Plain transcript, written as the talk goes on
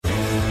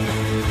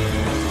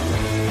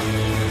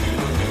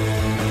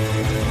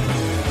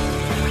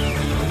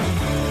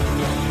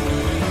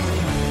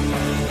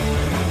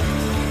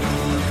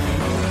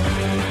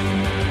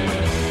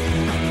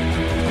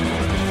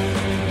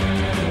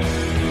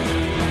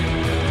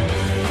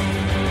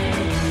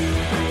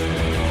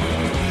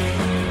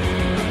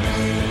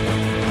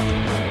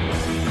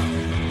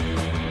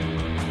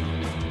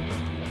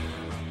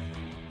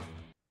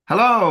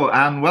Hello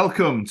and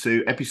welcome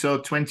to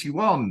episode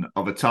 21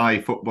 of a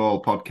Thai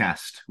football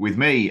podcast with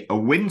me, a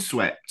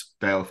windswept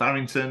Dale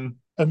Farrington.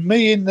 And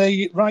me in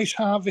the rice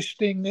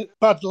harvesting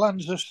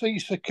badlands of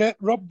Seasicket,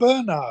 Rob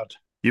Bernard.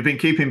 You've been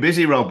keeping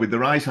busy, Rob, with the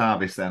rice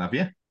harvest then, have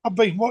you? I've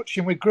been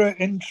watching with great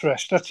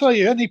interest. I tell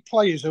you, any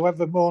players who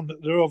ever moan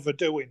that they're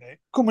overdoing it,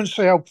 come and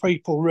see how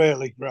people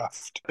really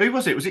graft. Who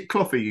was it? Was it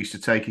Clough who used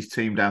to take his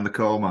team down the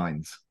coal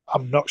mines?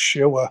 I'm not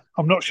sure.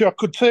 I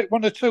could take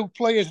one or two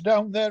players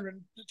down there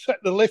and set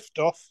the lift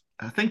off.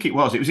 I think it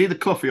was. It was either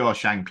Cloughy or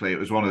Shankly. It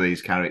was one of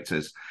these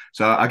characters.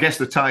 So I guess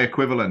the Thai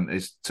equivalent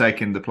is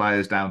taking the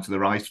players down to the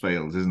rice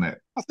fields, isn't it?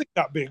 I think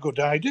that'd be a good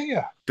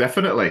idea.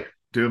 Definitely.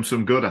 Do them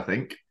some good, I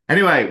think.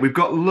 Anyway, we've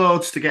got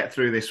loads to get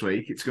through this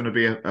week. It's going to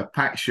be a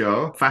packed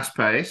show,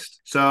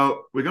 fast-paced.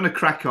 So we're going to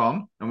crack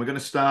on, and we're going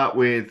to start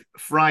with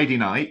Friday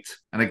night.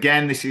 And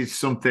again, this is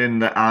something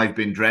that I've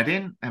been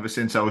dreading ever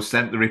since I was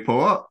sent the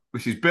report.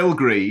 This is Bill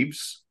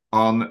Greaves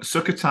on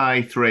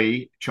Sukhothai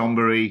 3,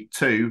 Chonburi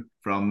 2,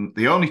 from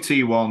the only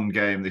T1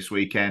 game this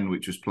weekend,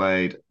 which was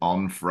played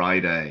on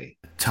Friday.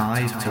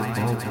 Thai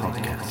Football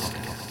Podcast.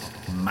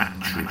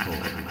 Match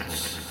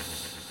Reports.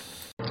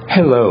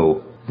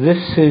 Hello.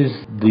 This is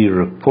the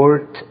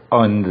report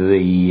on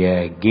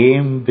the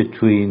game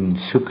between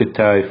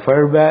Sukhothai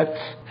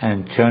Firebats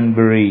and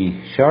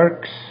Chonburi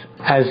Sharks.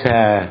 As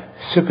a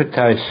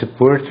Sukhothai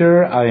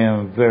supporter, I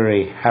am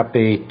very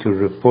happy to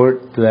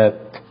report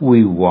that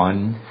we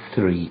won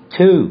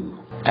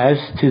 3-2. As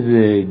to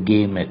the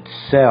game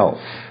itself,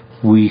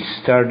 we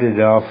started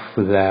off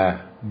with a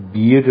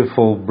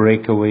beautiful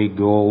breakaway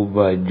goal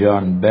by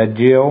John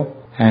Baggio,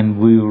 and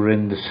we were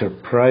in the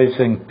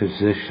surprising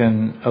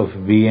position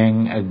of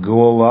being a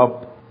goal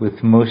up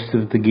with most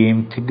of the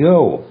game to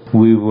go.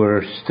 We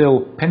were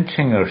still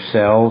pinching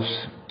ourselves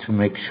to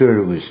make sure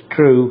it was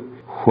true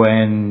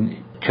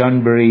when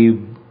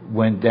Chonburi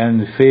went down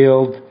the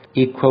field,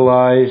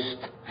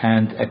 equalised,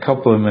 and a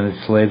couple of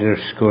minutes later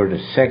scored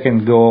a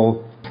second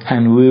goal,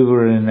 and we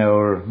were in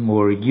our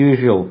more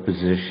usual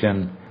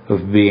position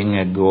of being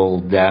a goal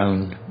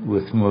down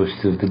with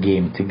most of the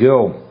game to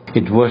go.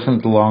 It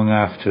wasn't long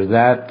after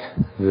that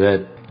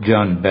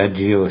John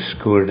Baggio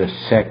scored a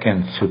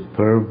second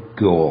superb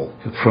goal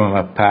from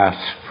a pass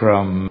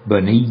from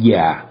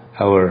Bonilla,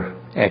 our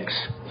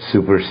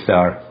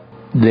ex-superstar.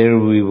 There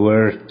we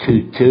were,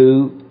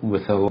 2-2,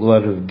 with a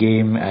lot of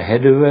game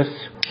ahead of us.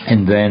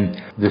 And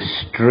then the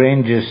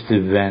strangest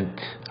event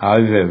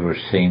I've ever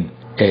seen.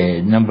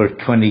 Number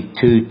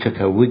 22 took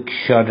a weak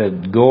shot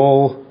at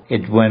goal.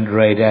 It went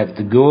right at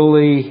the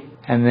goalie,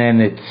 and then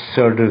it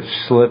sort of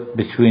slipped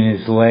between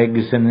his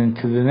legs and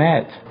into the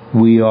net.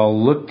 We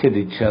all looked at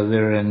each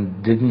other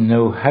and didn't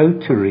know how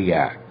to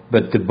react.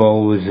 But the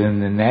ball was in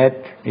the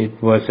net.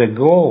 It was a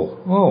goal.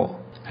 Oh,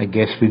 I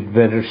guess we'd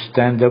better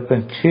stand up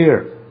and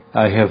cheer.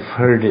 I have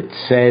heard it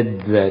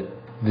said that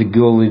the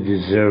goalie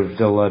deserved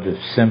a lot of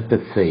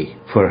sympathy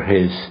for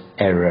his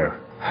error.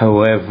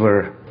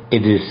 However,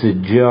 it is the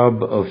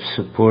job of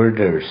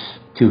supporters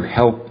to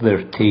help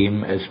their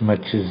team as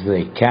much as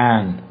they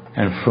can.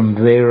 And from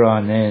there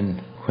on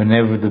in,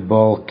 whenever the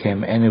ball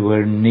came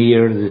anywhere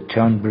near the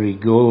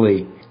Chonburi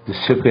goalie, the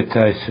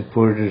Sukhothai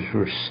supporters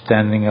were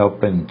standing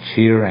up and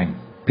cheering.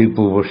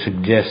 People were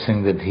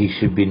suggesting that he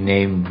should be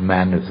named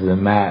man of the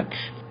match.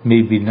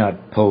 Maybe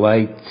not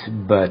polite,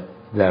 but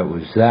that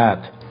was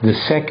that. The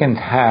second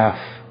half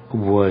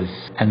was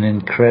an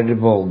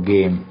incredible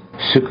game.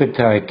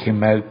 Sukhothai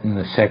came out in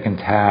the second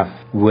half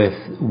with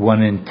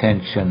one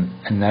intention,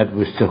 and that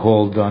was to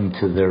hold on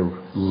to their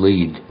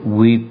lead.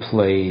 We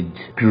played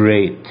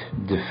great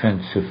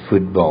defensive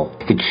football.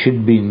 It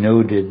should be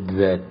noted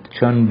that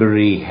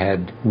Chonburi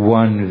had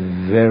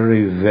one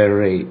very,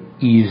 very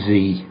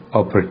easy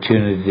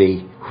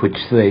opportunity which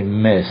they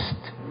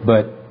missed,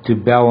 but to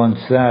balance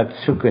that,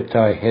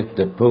 Sukhothai hit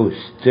the post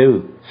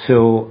too.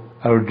 So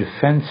our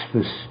defense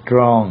was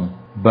strong,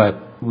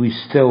 but we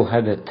still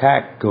had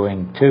attack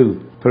going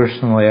too.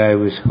 Personally, I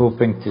was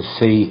hoping to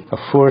see a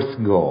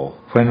fourth goal.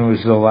 When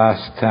was the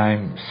last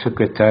time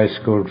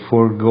Sukhothai scored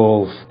 4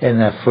 goals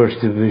in a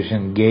First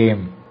Division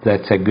game?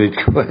 That's a good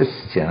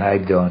question. I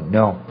don't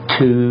know.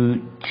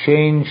 To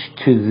change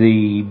to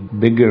the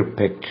bigger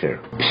picture,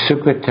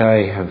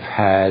 Sukhothai have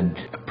had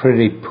a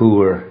pretty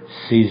poor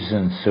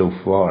season so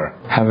far.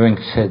 Having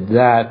said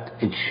that,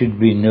 it should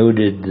be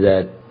noted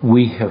that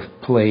we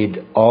have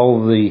played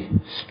all the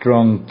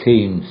strong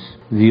teams.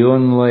 The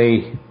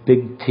only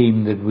big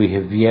team that we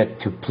have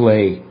yet to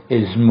play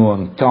is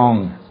Muang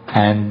Thong,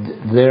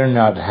 and they're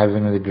not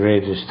having the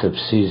greatest of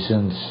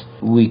seasons.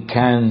 We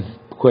can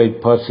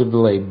quite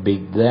possibly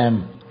beat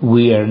them.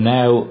 We are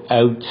now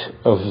out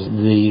of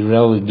the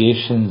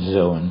relegation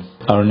zone.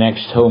 Our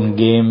next home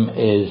game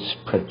is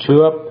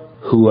Prachuap,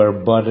 who are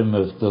bottom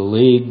of the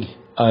league.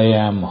 I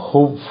am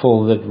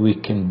hopeful that we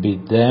can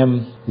beat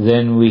them.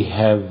 Then we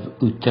have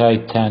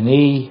Uthai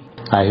Thani.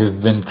 I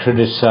have been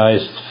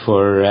criticized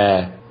for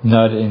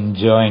not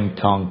enjoying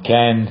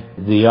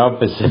Tonkan. The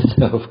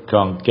opposite of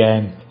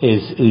Tonkan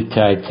is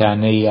Utai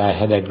Thani. I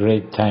had a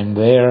great time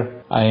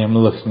there. I am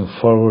looking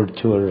forward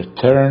to a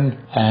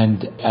return,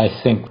 and I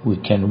think we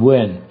can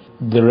win.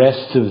 The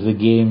rest of the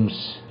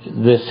games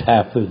this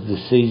half of the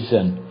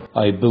season,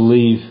 I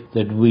believe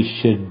that we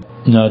should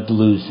not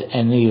lose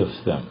any of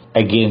them.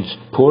 Against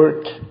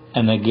Port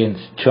and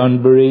against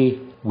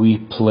Chonburi, we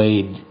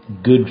played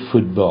good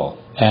football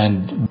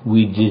and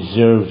we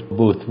deserved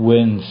both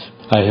wins.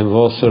 I have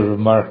also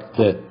remarked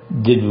that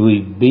did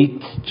we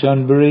beat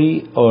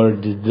Chonburi or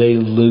did they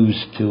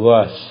lose to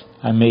us?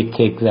 I may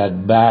take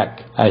that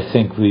back. I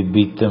think we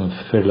beat them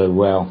fairly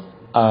well.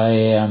 I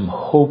am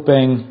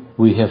hoping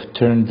we have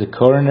turned the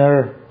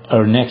corner.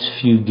 Our next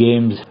few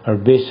games are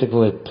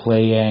basically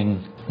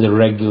playing the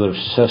regular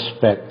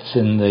suspects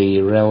in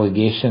the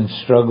relegation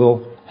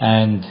struggle.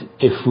 And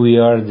if we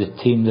are the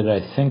team that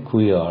I think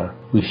we are,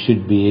 we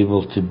should be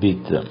able to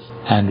beat them.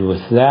 And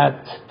with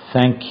that,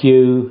 thank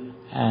you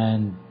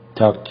and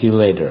talk to you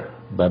later.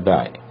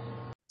 Bye-bye.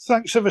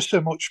 Thanks ever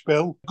so much,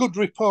 Bill. Good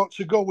report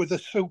to go with a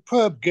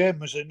superb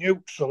game as a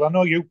neutral. I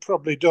know you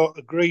probably don't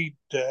agree,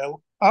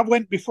 Dale. I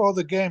went before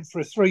the game for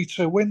a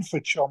 3-2 win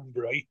for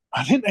Chonburi.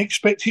 I didn't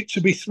expect it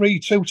to be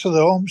 3-2 to the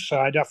home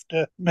side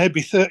after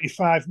maybe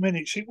 35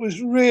 minutes. It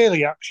was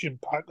really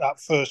action-packed, that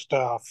first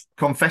half.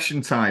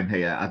 Confession time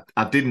here.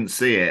 I didn't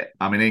see it.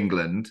 I'm in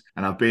England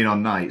and I've been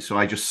on night, so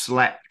I just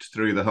slept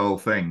through the whole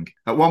thing.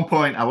 At one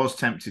point, I was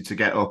tempted to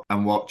get up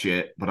and watch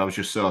it, but I was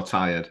just so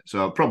tired.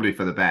 So probably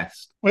for the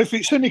best. Well, if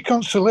it's any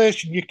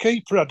consolation, your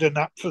keeper had a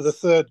nap for the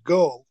third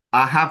goal.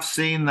 I have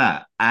seen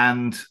that.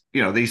 And,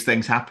 these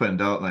things happen,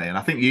 don't they? And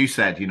I think you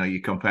said,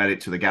 you compared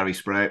it to the Gary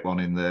Sprake one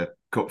in the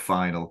cup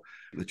final,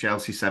 the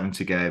Chelsea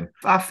 70 game.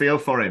 I feel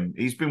for him.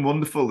 He's been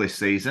wonderful this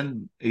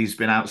season. He's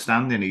been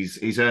outstanding.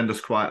 He's earned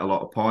us quite a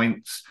lot of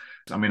points.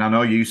 I mean, I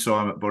know you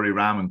saw him at Bury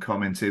Ram and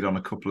commented on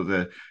a couple of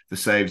the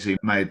saves he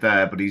made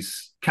there, but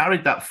he's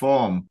carried that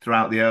form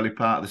throughout the early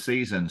part of the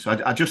season. So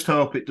I just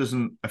hope it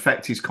doesn't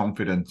affect his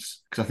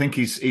confidence, because I think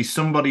he's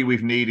somebody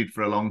we've needed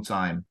for a long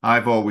time.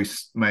 I've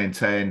always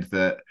maintained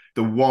that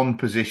the one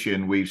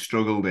position we've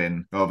struggled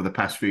in over the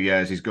past few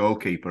years is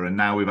goalkeeper, and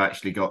now we've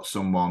actually got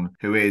someone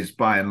who is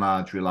by and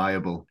large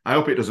reliable. I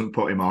hope it doesn't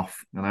put him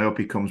off, and I hope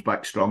he comes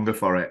back stronger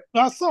for it.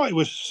 I thought it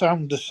was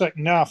sound the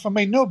second half. I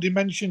mean, nobody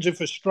mentions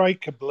if a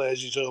striker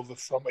blazes over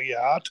from a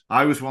yard.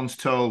 I was once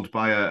told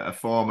by a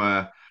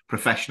former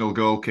professional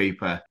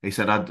goalkeeper, he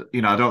said, I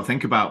don't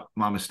think about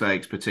my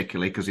mistakes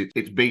particularly because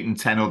it's beaten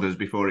 10 others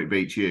before it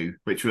beats you,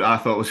 which I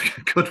thought was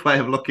a good way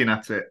of looking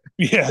at it.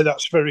 Yeah,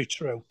 that's very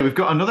true. We've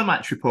got another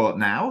match report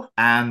now,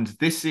 and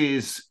this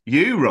is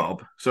you,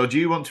 Rob. So do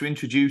you want to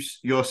introduce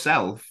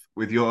yourself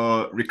with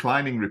your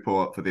reclining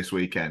report for this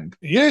weekend?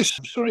 Yes,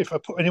 I'm sorry if I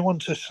put anyone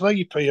to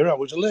sleep here. I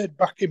was laid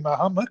back in my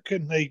hammock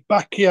in the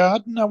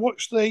backyard and I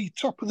watched the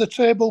top of the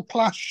table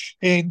clash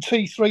in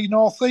T3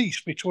 North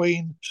East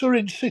between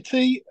Surin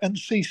City and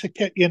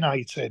Seasicket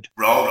United.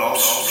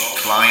 Rob's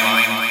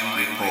reclining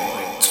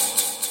report.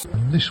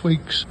 This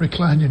week's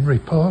reclining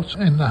report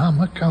in the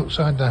hammock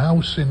outside the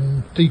house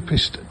in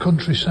deepest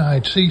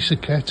countryside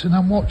Seasicket, and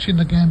I'm watching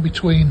the game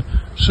between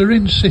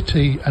Surin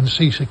City and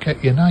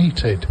Seasicket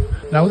United.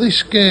 Now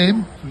this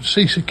game,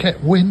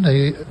 Seasicket win,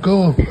 they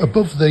go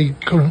above the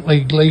current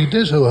league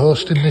leaders who are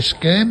hosting this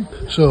game,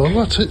 so a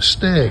lot at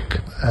stake.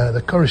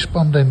 The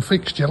corresponding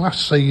fixture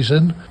last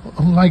season,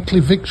 unlikely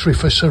victory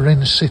for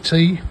Surin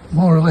City,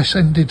 more or less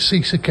ended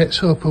Seasicket's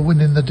hope of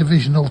winning the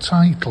divisional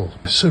title.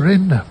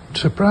 Surin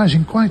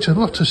surprising quite a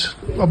lot of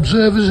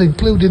observers,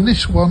 including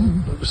this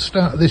one at the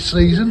start of this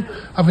season,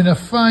 having a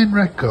fine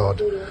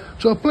record.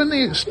 So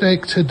plenty at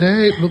stake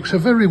today. It looks a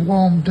very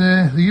warm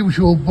day, the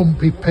usual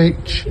bumpy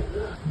pitch.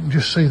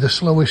 Just see the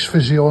slowest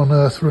physio on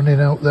earth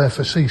running out there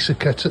for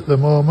Seasicket at the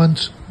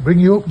moment. Bring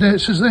you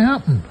updates as they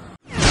happen.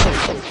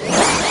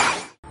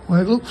 Well,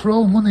 it looked for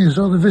all money as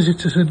though the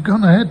visitors had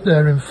gone ahead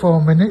there in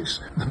 4 minutes.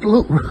 The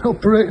bloke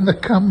operating the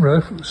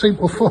camera seemed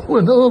to have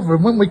fallen over,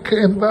 and when we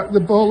came back the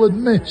ball had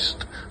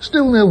missed.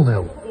 Still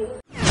 0-0.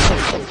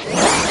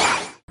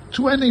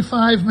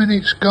 25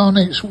 minutes gone,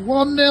 it's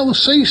 1-0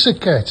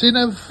 Seasicket in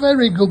a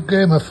very good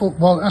game of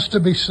football, it has to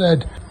be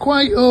said.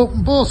 Quite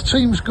open, both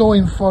teams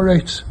going for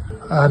it.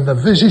 And the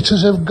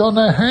visitors have gone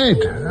ahead,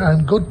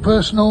 and good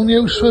personal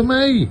news for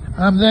me.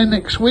 I'm there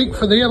next week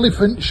for the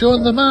Elephant Show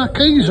and the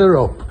marquees are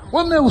up.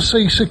 1-0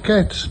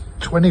 Seasicket,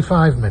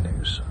 25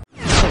 minutes.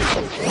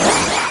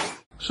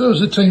 So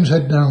as the teams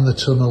head down the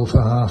tunnel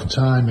for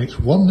half-time, it's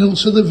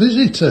 1-0 to the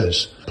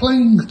visitors.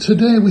 Playing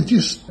today with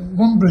just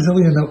one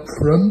Brazilian up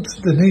front,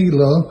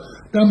 Danilo.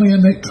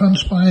 Damian, it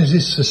transpires,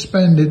 is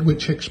suspended,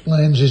 which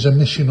explains his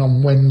omission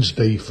on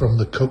Wednesday from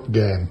the cup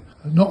game.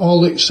 Not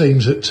all it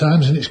seems at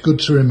times, and it's good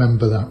to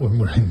remember that when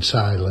we're in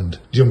Thailand.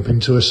 Jump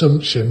into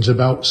assumptions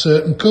about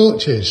certain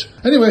coaches.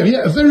 Anyway,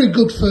 yeah, a very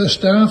good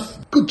first half.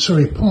 Good to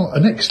report,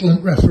 an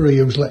excellent referee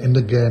who's letting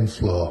the game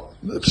flow.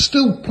 There's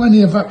still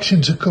plenty of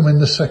action to come in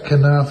the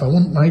second half. I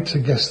wouldn't like to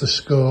guess the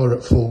score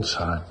at full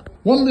time.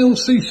 1-0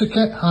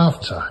 Seasicket,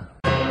 half time.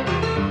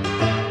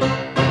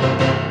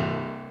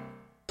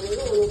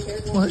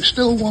 Well, it's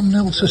still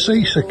 1-0 to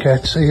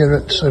Seacerket here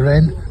at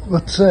Surin,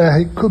 but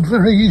it could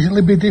very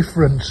easily be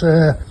different.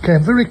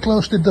 Came very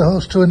close, did the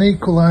host, to an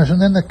equaliser,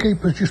 and then the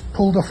keeper just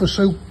pulled off a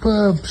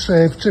superb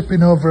save,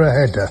 tipping over a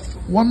header.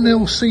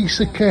 1-0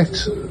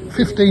 Seacerket,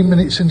 15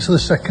 minutes into the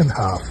second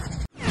half.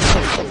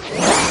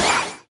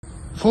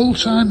 Full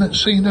time at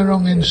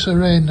Cinerong in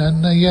Surin,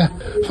 and the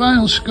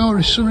final score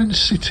is Surin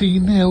City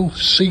 0,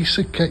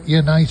 Seacerket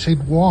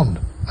United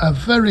 1. A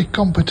very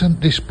competent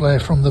display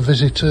from the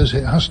visitors,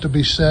 it has to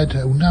be said,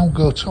 who now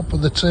go top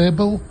of the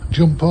table,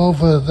 jump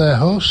over their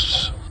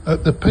hosts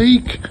at the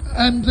peak,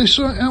 and they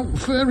sort it out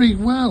very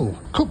well.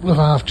 Couple of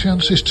half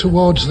chances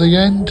towards the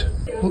end,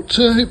 but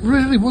it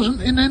really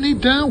wasn't in any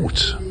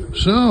doubt.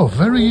 So,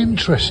 very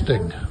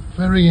interesting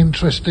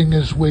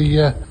as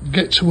we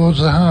get towards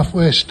the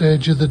halfway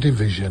stage of the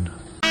division.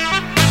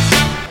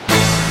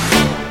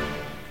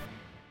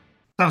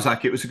 Sounds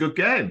like it was a good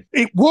game.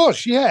 It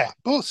was, yeah.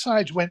 Both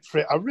sides went for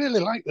it. I really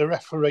liked the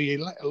referee. He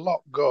let a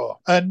lot go.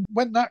 And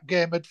when that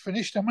game had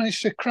finished, I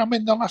managed to cram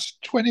in the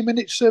last 20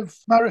 minutes of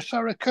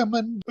Marasarakam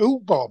and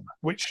Ubon,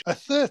 which a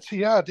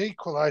 30-yard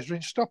equaliser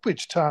in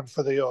stoppage time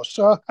for the host.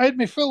 So I had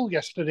me fill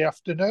yesterday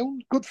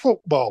afternoon. Good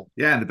football.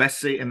 Yeah, and the best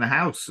seat in the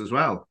house as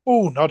well.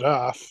 Oh, not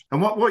half.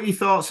 And what are your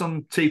thoughts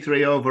on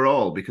T3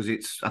 overall? Because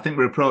I think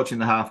we're approaching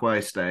the halfway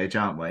stage,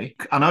 aren't we?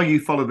 I know you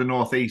follow the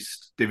North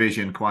East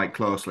division quite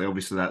closely.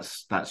 Obviously,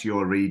 that's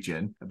your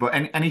region. But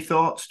any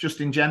thoughts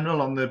just in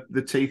general on the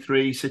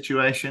T3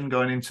 situation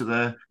going into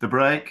the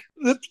break?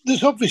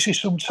 There's obviously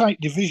some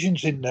tight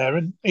divisions in there,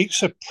 and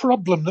it's a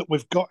problem that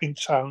we've got in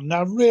town. And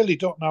I really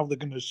don't know how they're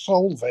going to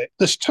solve it.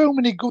 There's too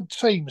many good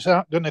teams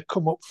aren't going to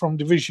come up from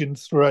Division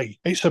 3.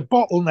 It's a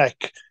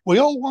bottleneck. We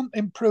all want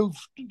improved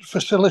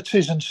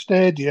facilities and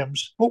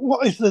stadiums, but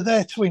what is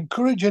there to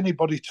encourage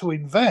anybody to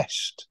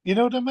invest? You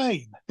know what I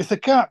mean? If they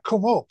can't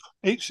come up,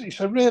 it's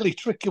a really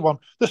tricky one.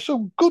 There's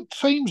some good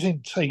teams in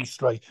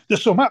T3.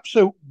 There's some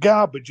absolute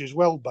garbage as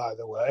well, by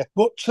the way.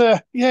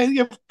 But,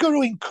 you've got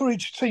to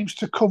encourage teams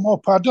to come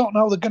up. I don't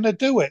know how they're going to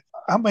do it.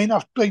 I mean,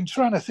 I've been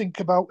trying to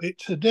think about it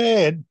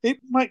today, and it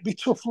might be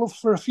tough love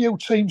for a few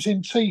teams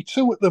in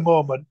T2 at the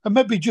moment, and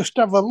maybe just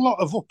have a lot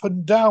of up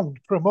and down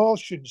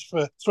promotions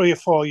for 3 or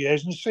 4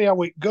 years and see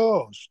how it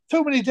goes.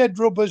 Too many dead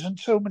rubbers and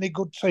too many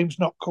good teams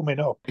not coming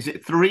up. Is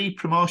it 3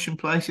 promotion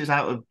places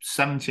out of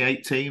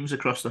 78 teams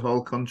across the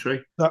whole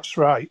country? That's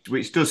right.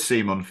 Which does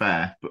seem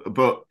unfair,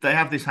 but they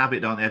have this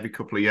habit, don't they, every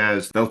couple of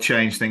years, they'll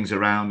change things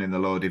around in the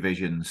lower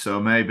divisions.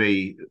 So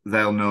maybe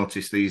they'll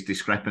notice these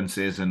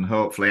discrepancies and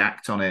hopefully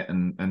act on it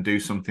and do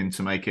something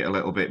to make it a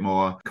little bit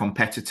more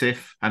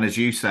competitive. And as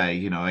you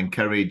say,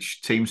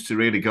 encourage teams to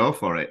really go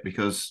for it,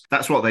 because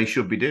that's what they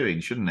should be doing,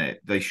 shouldn't it?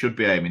 They should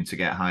be aiming to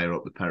get higher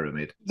up the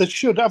pyramid. They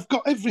should. I've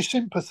got every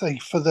sympathy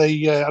for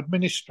the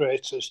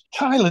administrators.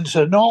 Thailand's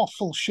an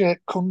awful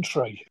shaped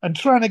country, and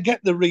trying to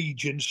get the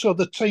region so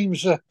the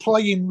teams are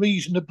playing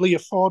reasonably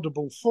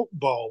affordable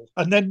football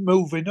and then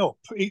moving up,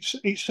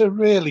 it's a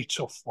really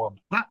tough one.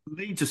 That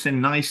leads us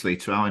in nicely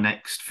to our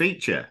next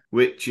feature,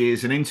 which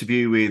is an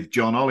interview with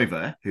John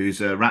Oliver,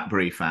 who's a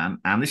Ratbury fan.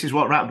 And this is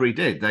what Ratbury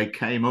did. They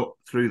came up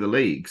through the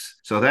leagues.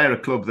 So they're a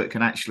club that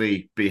can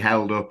actually be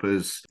held up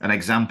as an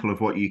example of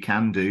what you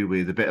can do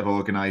with a bit of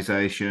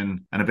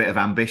organisation and a bit of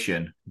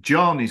ambition.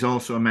 John is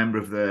also a member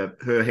of the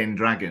Hur Hin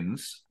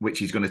Dragons, which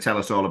he's going to tell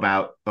us all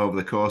about over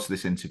the course of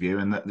this interview.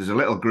 And there's a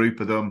little group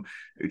of them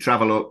who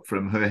travel up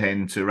from Hur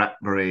Hin to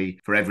Ratbury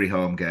for every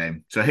home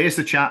game. So here's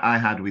the chat I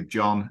had with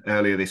John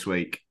earlier this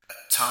week.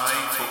 Thai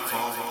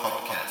Football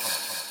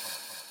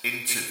Podcast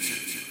Interview.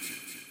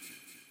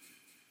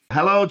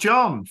 Hello,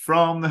 John,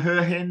 from the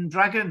Hur Hin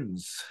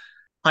Dragons.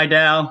 Hi,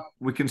 Dale.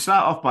 We can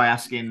start off by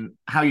asking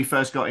how you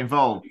first got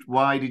involved.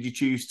 Why did you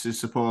choose to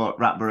support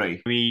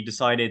Ratbury? We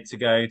decided to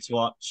go to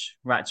watch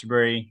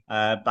Ratbury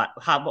back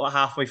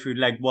halfway through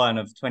leg 1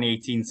 of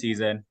 2018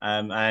 season.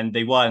 And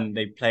they won.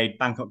 They played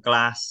Bangkok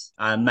Glass,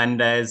 and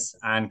Mendes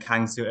and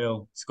Kang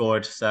Soo-il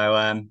scored.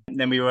 So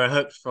then we were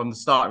hooked from the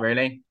start,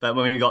 really. But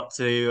when we got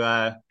to,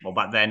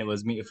 back then it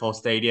was Meterfall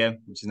Stadium,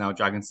 which is now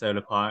Dragon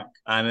Solar Park.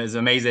 And it was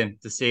amazing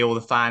to see all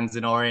the fans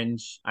in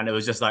orange. And it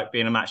was just like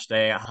being a match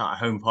day at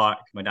home park.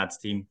 My dad's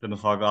team,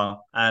 Plymouth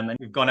Argyle, and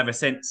we've gone ever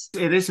since.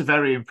 It is a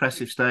very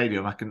impressive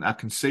stadium. I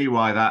can see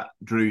why that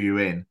drew you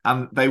in,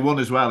 and they won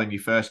as well in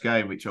your first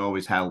game, which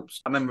always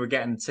helps. I remember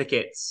getting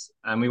tickets,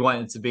 and we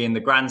wanted to be in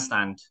the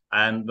grandstand,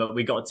 but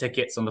we got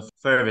tickets on the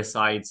furthest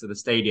sides of the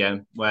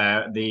stadium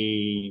where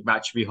the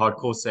Ratbury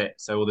hardcore sit.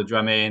 So all the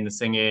drumming, the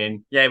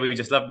singing, we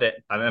just loved it.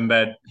 I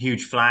remember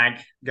huge flag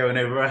going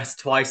over us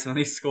twice when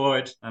they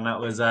scored, and that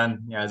was it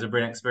was a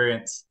brilliant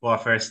experience for our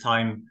first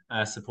time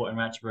supporting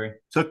Ratbury.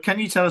 So can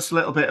you tell us a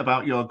little bit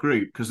about your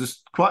group? Because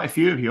there's quite a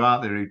few of you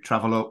out there who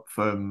travel up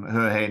from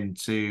Hur Hin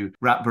to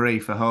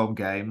Ratbury for home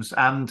games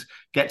and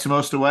get to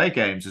most away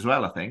games as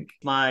well, I think.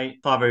 My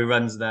father, who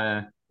runs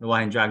the the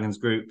Wine Dragons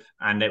group,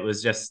 and it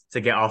was just to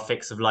get our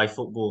fix of live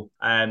football.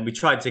 We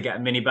tried to get a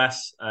minibus,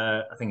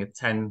 I think a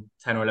 10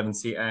 or 11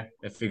 seater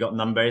if we got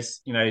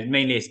numbers.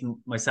 Mainly it's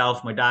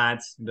myself, my dad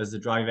who does the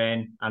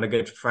drive-in, and a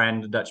good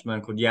friend, a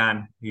Dutchman called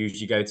Jan, who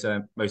usually go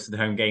to most of the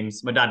home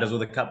games. My dad does all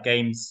the cup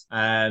games,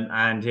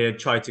 and he'll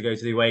try to go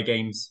to the away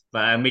games.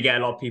 But we get a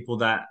lot of people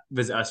that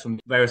visit us from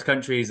various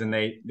countries, and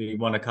they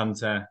want to come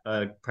to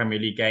a Premier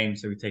League game,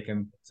 so we take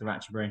them to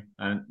Ratchaburi,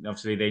 and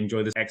obviously they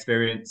enjoy this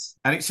experience.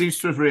 And it seems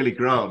to have really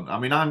grown. I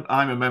mean, I'm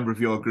a member of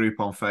your group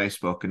on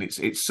Facebook, and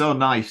it's so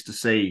nice to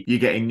see you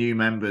getting new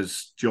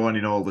members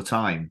joining all the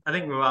time. I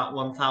think we're at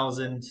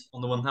 1,000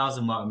 on the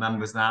 1,000 mark of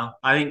members now.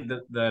 I think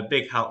that the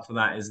big help for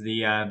that is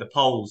the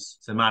polls,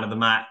 so man of the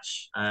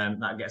match,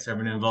 that gets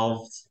everyone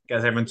involved,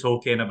 gets everyone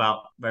talking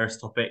about various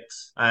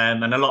topics,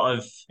 and a lot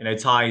of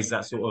ties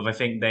that sort of, I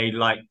think they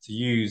like to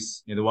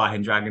use the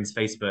Wahin Dragons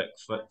Facebook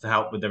to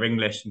help with their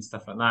English and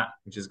stuff like that,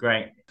 which is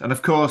great. And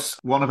of course,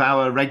 one of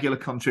our regular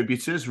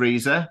contributors,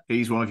 Reza,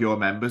 he's one of your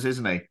members,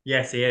 isn't he?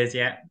 Yes, he is.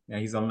 Yeah,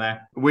 he's on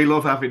there. We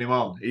love having him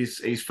on.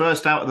 He's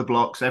first out of the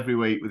blocks every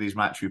week with his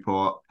match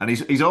report, and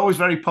he's always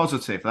very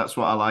positive. That's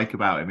what I like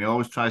about him. He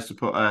always tries to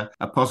put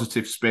a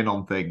positive spin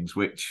on things,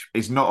 which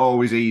is not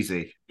always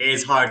easy. It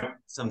is hard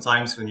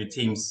sometimes when your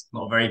team's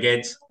not very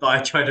good, but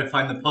I try to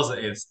find the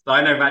positives. But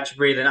I know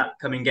Ratchaburi, the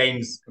upcoming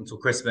games until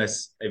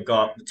Christmas, they've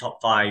got the top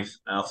 5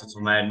 off the top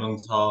of my head: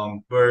 Mung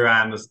Thong,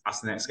 Buriram, that's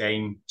the next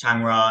game,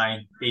 Chiang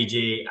Rai,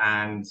 BG,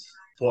 and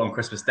Port on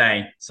Christmas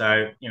Day.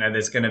 So,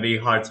 there's going to be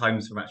hard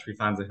times for Ratchaburi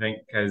fans, I think,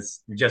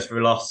 because we just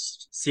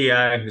lost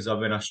Sia, who's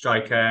been our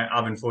striker.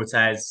 Alvin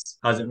Fortes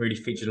hasn't really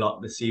featured a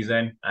lot this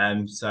season.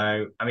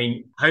 So, I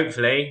mean,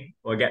 hopefully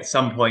we'll get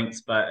some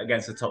points, but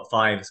against the top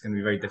 5, it's going to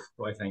be very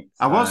difficult, I think.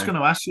 I was going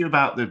to ask you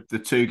about the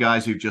 2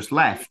 guys who've just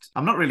left.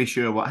 I'm not really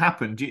sure what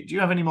happened. Do you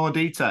have any more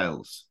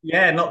details?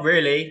 Yeah, not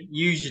really.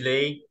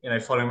 Usually,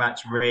 following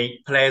Ratchaburi,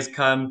 players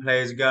come,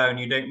 players go, and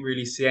you don't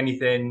really see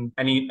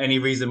any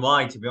reason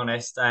why, to be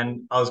honest.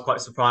 And I was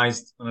quite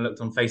surprised when I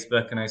looked on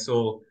Facebook and I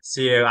saw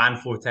CEO and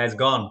Fortes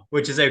gone,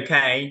 which is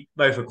okay.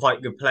 Both are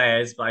quite good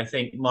players, but I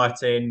think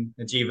Martin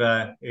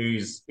Najiva,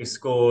 who's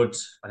scored,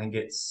 I think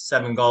it's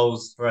 7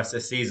 goals for us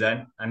this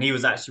season, and he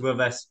was actually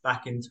with us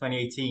back in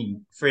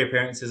 2018, 3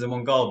 appearances and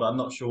 1 goal, but I'm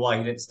not sure why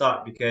he didn't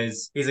start,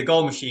 because he's a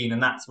goal machine,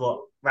 and that's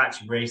what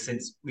Ratchaburi,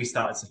 since we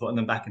started supporting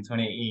them back in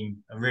 2018,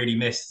 have really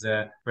missed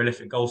a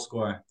prolific goal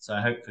scorer. So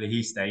hopefully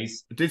he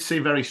stays. It did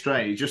seem very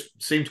strange. He just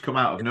seemed to come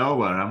out of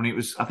nowhere. I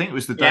mean, I think it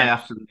was the day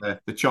after the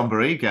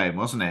Chonburi game,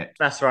 wasn't it?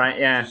 That's right,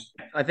 yeah.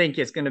 I think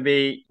it's going to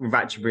be with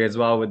Ratchaburi as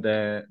well, with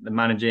the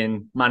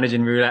managing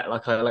roulette,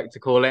 like I like to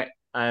call it.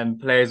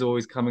 Players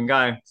always come and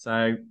go.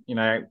 So,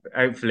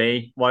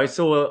 hopefully. Well, I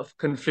saw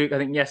Fluke, I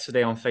think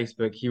yesterday on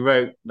Facebook, he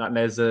wrote that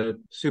there's a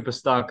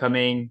superstar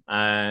coming,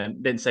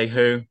 didn't say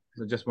who.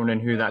 So just wondering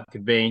who that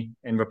could be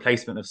in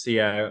replacement of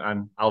CEO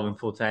and Alvin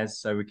Fortes,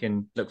 so we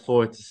can look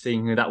forward to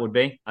seeing who that would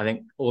be. I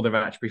think all the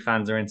Ratchaburi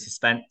fans are in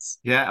suspense.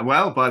 Yeah,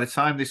 well, by the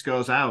time this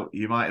goes out,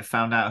 you might have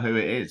found out who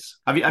it is.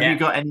 Have you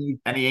got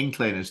any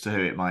inkling as to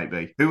who it might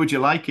be? Who would you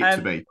like it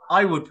to be?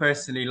 I would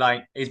personally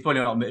like, he's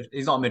not a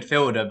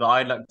midfielder, but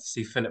I'd like to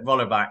see Philip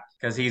Roller back,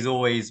 because he's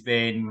always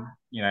been,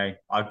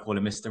 I'd call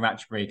him Mr.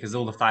 Ratchaburi, because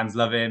all the fans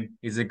love him.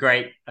 He's a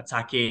great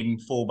attacking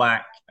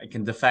fullback. He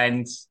can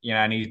defend,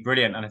 and he's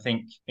brilliant. And I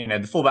think,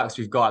 the fullbacks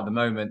we've got at the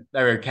moment,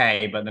 they're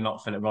okay, but they're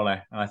not Philip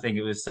Roller. And I think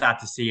it was sad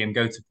to see him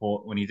go to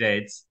Port when he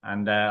did.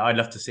 And I'd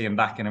love to see him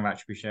back in a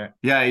Ratchaburi shirt.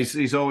 Yeah,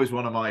 he's always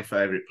one of my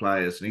favourite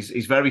players. And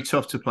he's very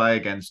tough to play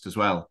against as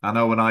well. I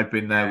know when I've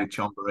been there with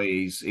Chonburi,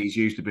 he's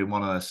usually been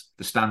one of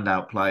the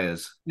standout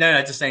players.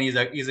 No, just saying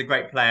he's a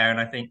great player. And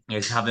I think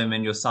to have him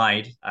in your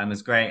side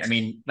is great. I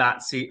mean,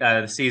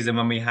 the season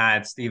when we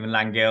had Stephen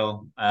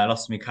Langhill,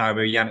 Lostamy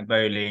Caribou, Yannick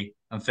Bowley,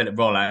 and Philip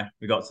Roller,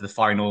 we got to the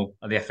final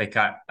of the FA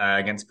Cup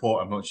against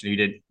Port.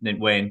 Unfortunately, didn't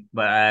win,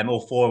 but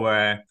all 4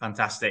 were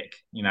fantastic.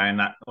 And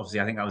that,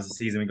 obviously, I think that was the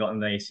season we got in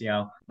the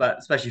ACL. But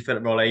especially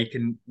Philip Roller, he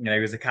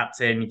was a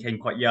captain. He came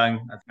quite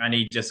young, and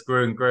he just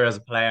grew and grew as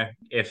a player.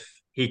 If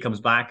he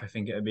comes back, I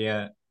think it would be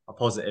a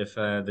positive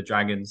for the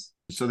Dragons.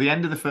 So the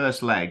end of the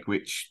first leg,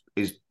 which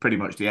is pretty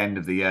much the end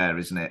of the year,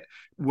 isn't it?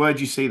 Where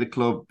do you see the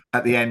club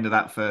at the end of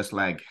that first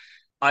leg?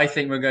 I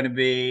think we're going to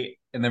be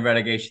in the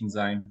relegation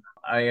zone.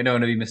 I don't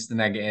want to be Mr.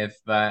 Negative,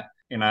 but,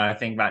 I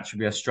think that should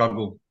be a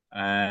struggle.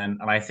 And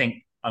I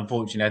think,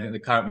 unfortunately, I think the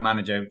current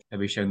manager will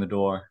be shown the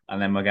door,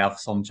 and then Miguel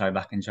Somchai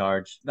back in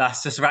charge.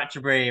 That's just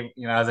Ratchaburi,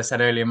 as I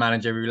said earlier,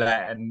 manager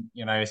roulette, and,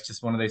 it's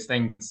just one of those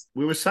things.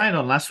 We were saying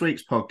on last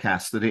week's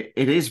podcast that it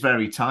is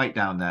very tight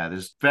down there.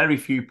 There's very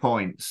few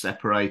points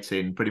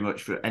separating pretty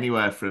much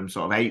anywhere from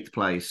sort of 8th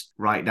place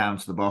right down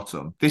to the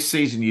bottom. This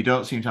season, you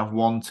don't seem to have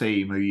one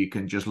team who you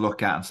can just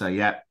look at and say,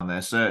 yep, and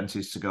there's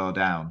certainties to go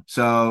down.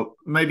 So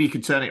maybe you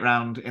could turn it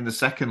around in the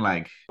second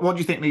leg. What do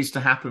you think needs to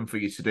happen for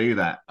you to do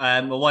that?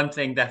 Well, one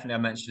thing definitely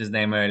I mentioned his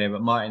name earlier,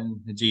 but Martin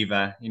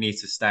Najiva, he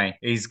needs to stay.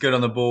 He's good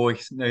on the ball.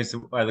 He knows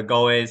where the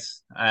goal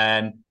is.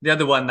 And the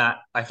other one that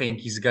I think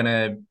he's going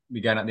to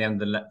be going at the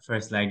end of the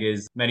first leg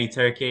is Mehdi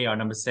Turkey, our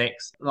number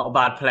 6. Not a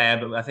bad player,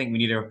 but I think we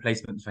need a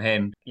replacement for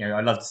him.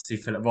 I'd love to see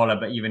Philip Roller,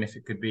 but even if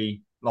it could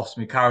be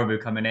Losmu Caribou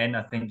coming in,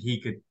 I think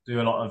he could do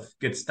a lot of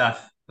good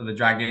stuff for the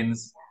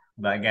Dragons.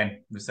 But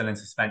again, we're still in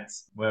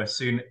suspense. We'll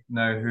soon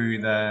know who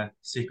the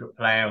secret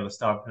player or the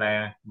star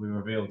player will be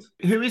revealed.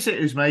 Who is it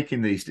who's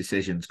making these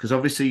decisions? Because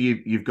obviously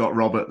you've got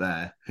Robert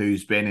there,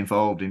 who's been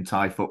involved in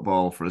Thai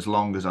football for as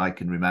long as I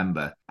can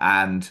remember.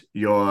 And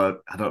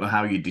I don't know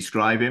how you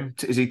describe him.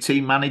 Is he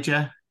team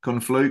manager?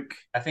 Kun Fluke?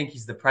 I think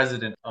he's the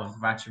president of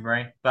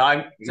Ratchaburi.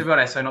 But to be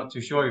honest, I'm not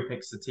too sure who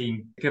picks the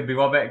team. It could be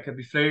Robert, it could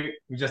be Fluke.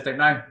 We just don't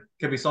know. It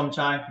could be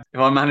Somchai. If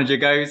our manager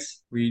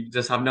goes, we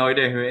just have no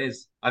idea who it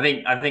is. I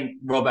think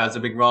Robert has a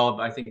big role,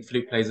 but I think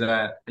Fluke plays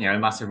a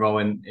massive role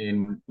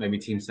in maybe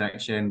team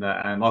selection.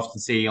 But I often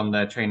see on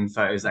the training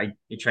photos that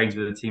he trains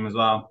with the team as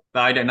well.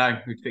 But I don't know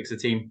who picks the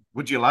team.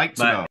 Would you like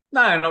to know?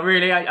 No, not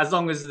really. As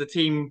long as the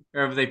team,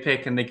 whoever they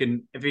pick, and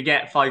if we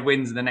get 5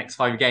 wins in the next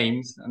 5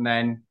 games, and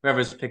then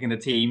whoever's picking the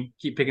team,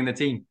 keep picking the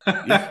team.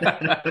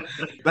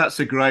 That's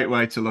a great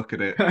way to look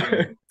at it.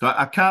 So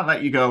I can't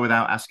let you go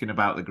without asking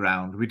about the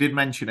ground. We did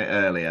mention it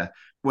earlier.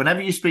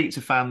 Whenever you speak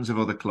to fans of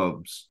other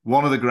clubs,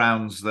 one of the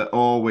grounds that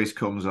always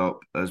comes up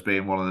as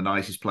being one of the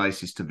nicest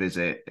places to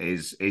visit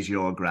is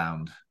your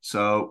ground.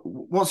 So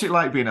what's it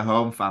like being a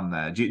home fan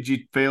there? Do you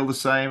feel the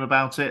same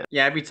about it?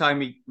 Yeah, every time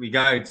we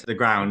go to the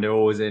ground, they're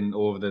always in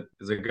all of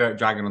there's a goat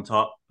dragon on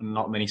top.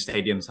 Not many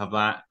stadiums have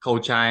that.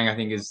 Cold Chang, I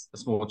think, is a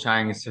small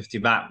Chang is 50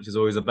 baht, which is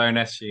always a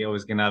bonus. You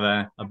always can have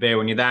a beer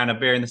when you're there and a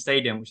beer in the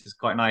stadium, which is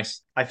quite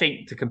nice. I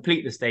think to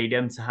complete the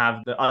stadium, to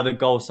have the other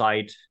goal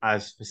side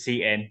as for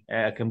seating,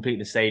 complete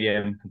the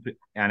stadium,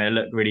 and it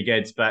looked really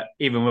good. But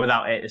even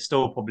without it, it's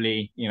still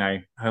probably,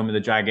 home of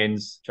the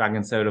Dragons,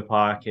 Dragon Solar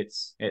Park.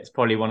 It's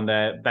probably one of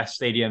the best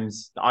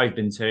stadiums that I've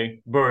been to.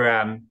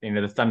 Buriram,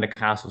 the Thunder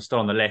Castle still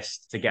on the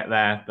list to get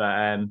there.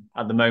 But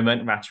at the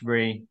moment,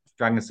 Ratchaburi,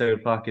 Dragon Solar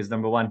Park is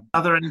number 1.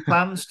 Are there any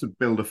plans to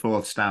build a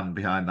 4th stand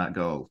behind that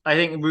goal? I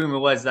think the rumour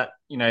was that,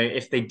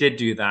 if they did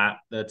do that,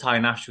 the Thai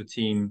national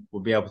team will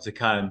be able to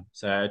come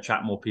to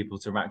attract more people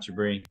to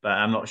Ratchaburi. But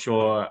I'm not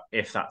sure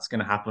if that's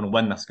going to happen or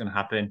when that's going to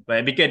happen. But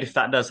it'd be good if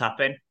that does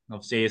happen.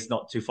 Obviously, it's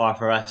not too far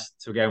for us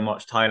to go and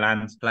watch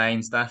Thailand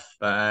playing stuff.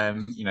 But,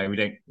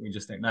 we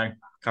just don't know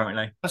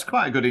currently. That's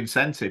quite a good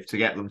incentive to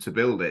get them to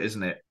build it,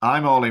 isn't it?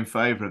 I'm all in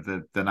favour of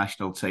the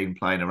national team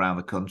playing around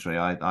the country.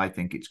 I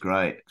think it's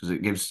great because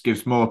it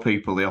gives more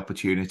people the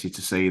opportunity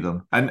to see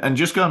them. And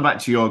just going back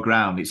to your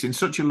ground, it's in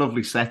such a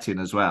lovely setting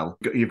as well.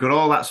 You've got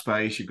all that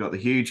space, you've got the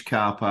huge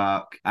car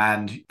park,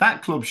 and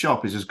that club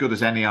shop is as good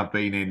as any I've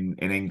been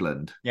in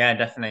England. Yeah,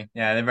 definitely.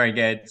 Yeah, they're very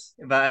good.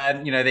 But,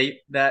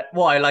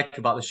 what I like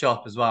about the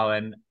shop as well,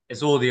 and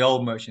it's all the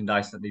old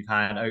merchandise that they've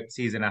had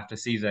season after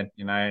season,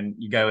 and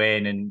you go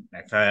in and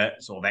for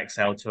sort of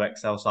XL to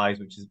XL size,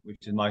 which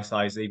is my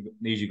size, they've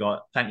usually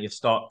got plenty of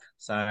stock.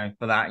 So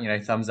for that,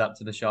 thumbs up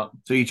to the shop.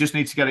 So you just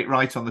need to get it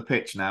right on the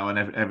pitch now and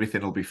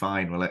everything will be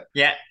fine, will it?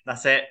 Yeah,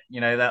 that's it.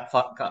 That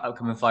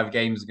upcoming 5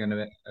 games are going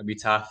to be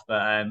tough,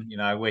 but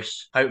I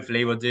wish,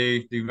 hopefully we'll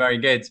do very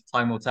good.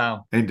 Time will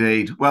tell.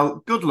 Indeed.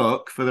 Well, good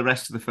luck for the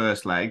rest of the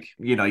first leg.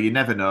 You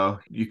never know.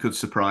 You could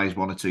surprise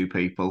 1 or 2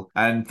 people.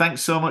 And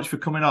thanks so much for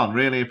coming on.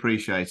 Really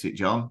appreciate it,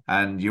 John.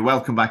 And you're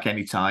welcome back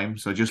anytime.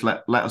 So just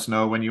let us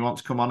know when you want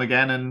to come on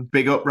again, and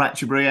big up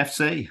Ratchaburi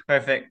FC.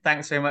 Perfect.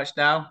 Thanks very much,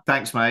 Dal.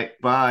 Thanks, mate.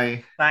 Bye.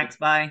 Thanks,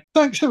 bye.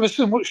 Thanks ever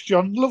so much,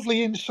 John.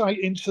 Lovely insight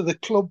into the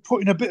club,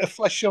 putting a bit of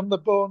flesh on the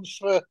bones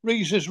for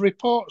Reese's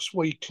Reports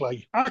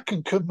Weekly. I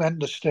can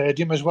commend the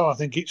stadium as well. I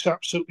think it's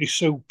absolutely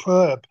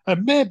superb.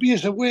 And maybe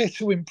as a way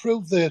to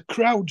improve the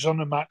crowds on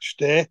a match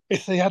day,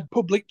 if they had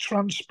public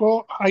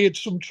transport, hired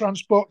some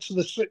transport to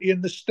the city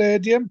and the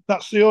stadium,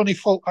 that's the only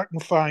fault I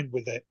can find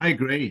with it. I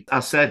agree. I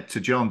said to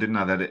John, didn't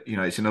I, that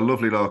it's in a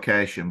lovely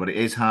location, but it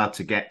is hard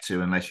to get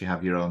to unless you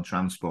have your own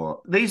transport.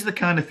 These are the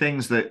kind of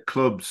things that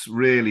clubs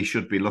really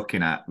should be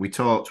looking at. We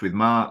talked with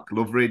Mark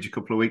Loveridge a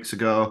couple of weeks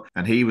ago,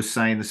 and he was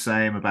saying the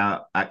same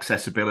about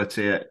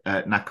accessibility at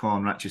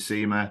Nakhon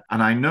Ratchasima.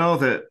 And I know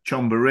that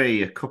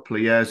Chonburi a couple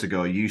of years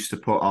ago used to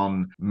put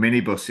on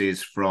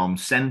minibuses from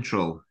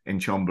Central in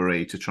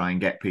Chonburi to try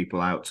and get people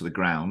out to the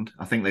ground.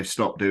 I think they've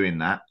stopped doing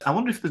that. I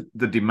wonder if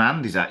the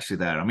demand is actually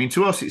there. I mean,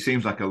 to us, it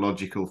seems like a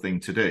logical thing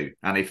to do.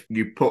 And if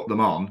you put them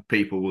on,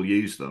 people will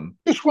use them.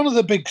 Just one of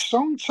the big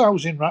song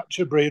towers in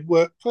Ratchaburi would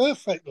work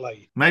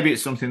perfectly. Maybe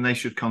it's something they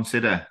should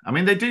consider. I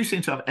mean, they do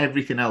seem to have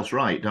everything else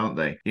right, don't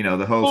they?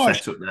 The whole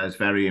setup there is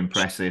very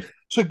impressive.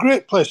 It's a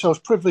great place. I was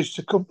privileged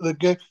to come to the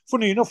game.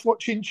 Funny enough,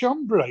 watching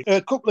Chonburi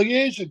a couple of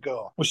years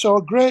ago. We saw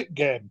a great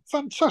game.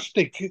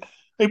 Fantastic.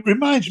 It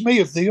reminds me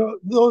of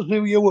those of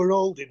you who were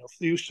old enough.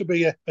 There used to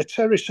be a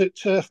terrace at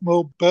Turf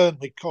Moor,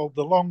 Burnley, called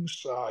the Long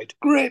Side.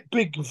 Great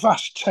big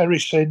vast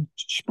terracing,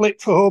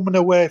 split for home and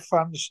away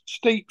fans,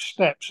 steep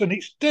steps, and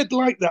it's dead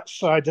like that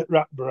side at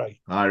Ratbury.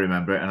 I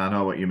remember it, and I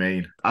know what you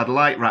mean. I'd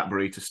like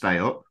Ratbury to stay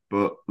up.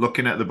 But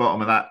looking at the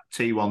bottom of that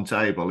T1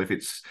 table, if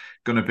it's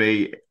going to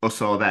be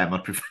us or them,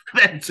 I'd prefer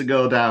them to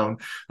go down.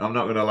 I'm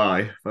not going to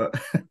lie.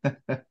 But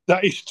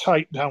that is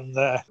tight down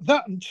there.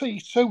 That and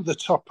T2, the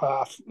top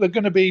half, they're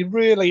going to be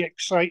really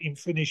exciting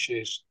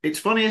finishes. It's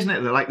funny, isn't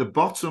it, that like the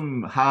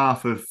bottom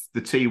half of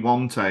the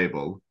T1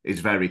 table is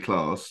very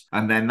close,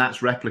 and then that's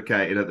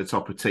replicated at the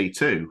top of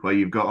T2, where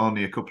you've got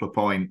only a couple of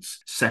points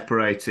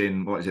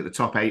separating, the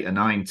top 8 or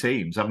 9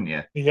 teams, haven't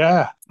you?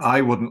 Yeah.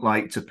 I wouldn't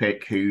like to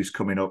pick who's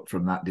coming up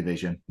from that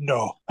division.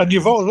 No. And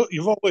you've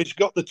always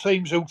got the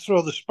teams who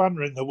throw the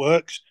spanner in the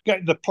works, get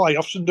in the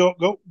playoffs and don't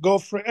go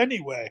for it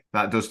anyway.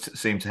 That does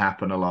seem to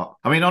happen a lot.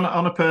 I mean,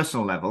 on a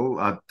personal level,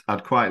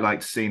 I'd quite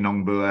like to see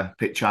Nongbua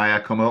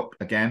Pichaya come up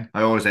again.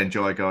 I always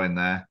enjoy going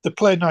there. They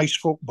play nice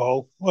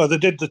football. Well, they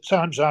did the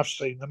times I've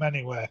seen them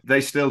anyway.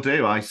 They still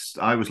do.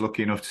 I was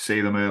lucky enough to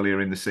see them earlier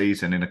in the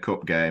season in a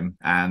cup game,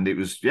 and it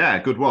was, a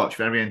good watch,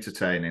 very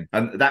entertaining.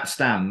 And that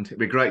stand, it'd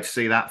be great to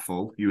see that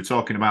full. You were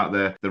talking about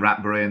the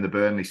Ratbury and the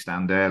Burnley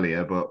stand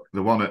earlier, but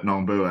the one at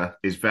Nongbua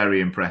is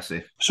very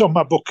impressive. It's on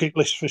my bucket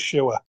list for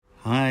sure.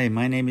 Hi,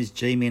 my name is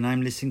Jamie and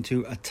I'm listening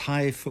to a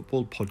Thai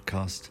football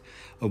podcast,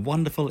 a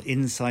wonderful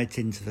insight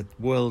into the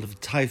world of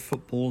Thai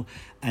football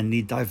and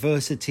the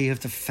diversity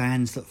of the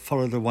fans that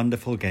follow the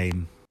wonderful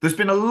game. There's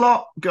been a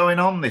lot going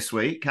on this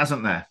week,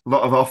 hasn't there? A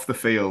lot of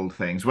off-the-field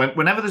things.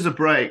 Whenever there's a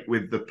break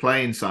with the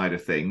playing side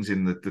of things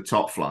in the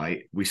top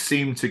flight, we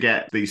seem to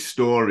get these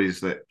stories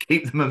that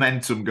keep the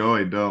momentum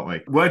going, don't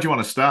we? Where do you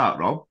want to start,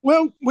 Rob?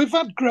 Well, we've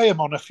had Graham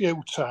on a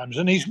few times,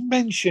 and he's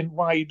mentioned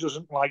why he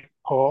doesn't like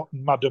Port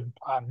and Madam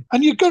Pan.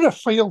 And you've got a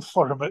feel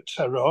for them at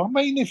Terror. I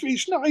mean, if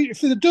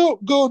they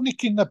don't go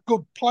nicking the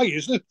good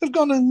players, they've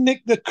gone and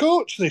nicked the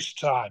coach this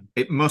time.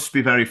 It must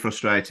be very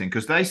frustrating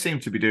because they seem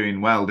to be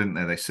doing well, didn't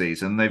they, this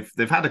season?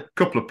 They've had a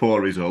couple of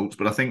poor results,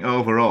 but I think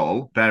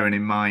overall, bearing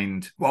in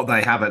mind what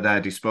they have at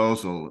their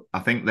disposal, I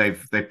think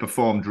they've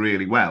performed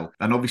really well.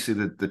 And obviously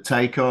the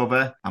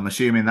takeover, I'm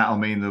assuming that'll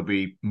mean there'll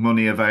be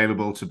money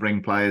available to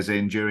bring players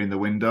in during the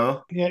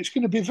window. Yeah, it's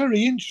going to be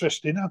very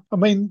interesting. I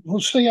mean, we'll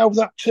see how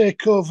that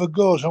takeover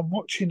goes. I'm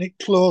watching it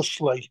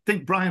closely. I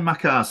think Brian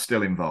Macar's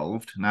still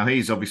involved. Now,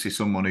 he's obviously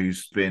someone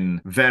who's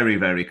been very,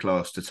 very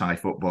close to Thai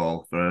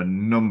football for a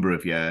number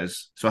of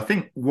years. So I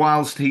think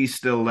whilst he's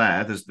still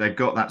there, they've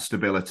got that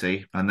stability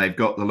and they've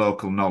got the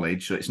local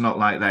knowledge. So it's not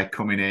like they're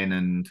coming in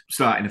and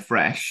starting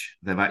afresh.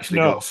 They've actually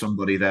got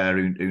somebody there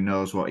who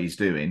knows what he's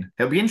doing.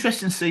 It'll be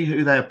interesting to see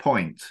who they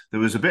appoint.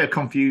 There was a bit of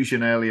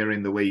confusion earlier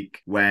in the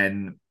week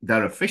when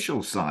their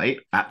official site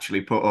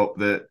actually put up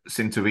that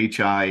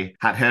Sintovichai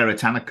Hadhera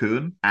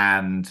Tanakun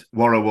and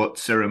Warawut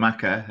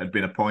Siramaka had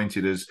been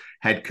appointed as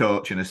head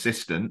coach and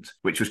assistant,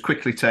 which was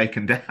quickly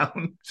taken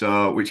down.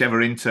 So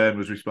whichever intern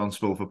was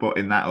responsible for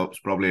putting that up is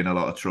probably in a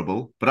lot of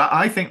trouble. But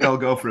I think they'll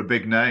go for a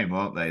big name,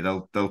 won't they?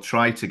 They'll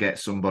try to get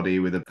somebody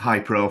with a high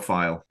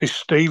profile. Is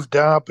Steve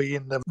Darby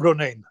in the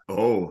running?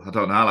 Oh, I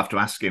don't know. I'll have to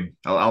ask him.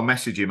 I'll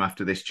message him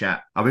after this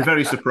chat. I'll be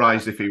very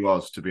surprised if he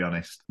was, to be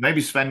honest.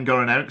 Maybe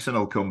Sven-Goran Eriksson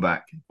will come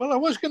back. Well, I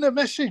was going to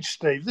message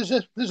Steve. There's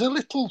a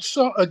little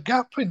sort of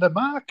gap in the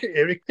market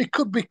here. It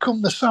could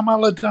become the Sam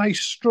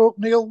Allardyce stroke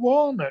Neil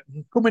Warnock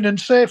and come in and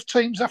save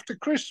teams after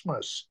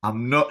Christmas.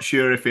 I'm not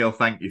sure if he'll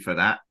thank you for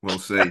that. We'll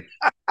see.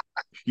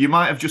 You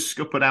might have just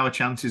scuppered our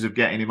chances of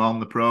getting him on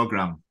the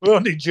programme. We're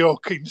only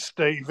joking,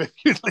 Steve, if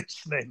you're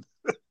listening.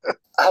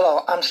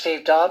 Hello, I'm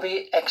Steve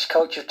Darby,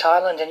 ex-coach of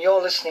Thailand, and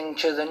you're listening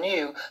to the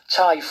new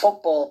Thai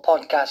Football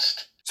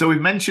Podcast. So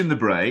we've mentioned the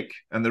break,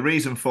 and the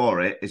reason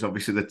for it is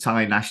obviously the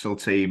Thai national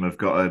team have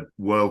got a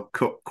World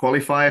Cup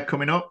qualifier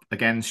coming up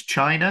against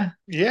China.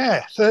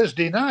 Yeah,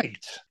 Thursday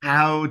night.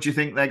 How do you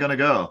think they're going to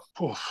go?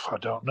 I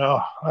don't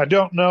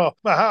know.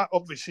 My heart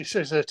obviously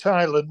says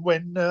Thailand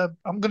win.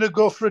 I'm going to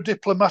go for a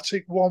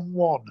diplomatic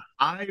 1-1.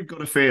 I've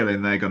got a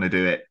feeling they're going to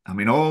do it. I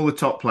mean, all the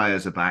top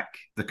players are back.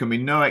 There can be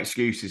no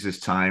excuses this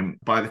time.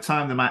 By the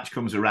time the match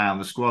comes around,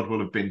 the squad will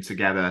have been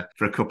together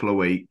for a couple of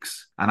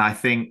weeks. And I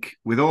think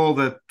with all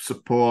the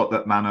support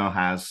that Mano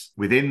has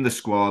within the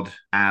squad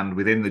and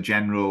within the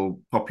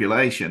general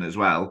population as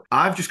well,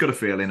 I've just got a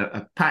feeling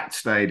a packed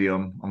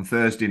stadium on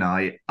Thursday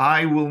night,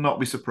 I will not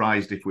be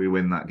surprised if we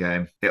win that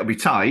game. It'll be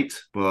tight,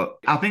 but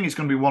I think it's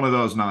going to be one of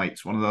those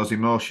nights, one of those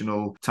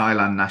emotional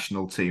Thailand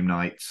national team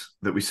nights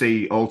that we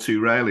see all too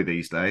rarely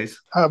these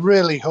days. I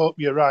really hope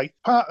you're right.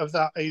 Part of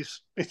that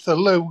is if they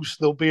lose,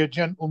 there'll be a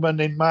gentleman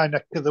in my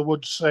neck of the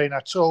woods saying, I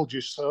told you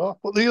so.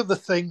 But the other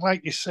thing,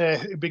 like you say,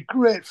 it'd be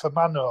great for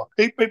Mano.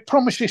 It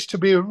promises to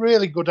be a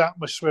really good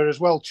atmosphere as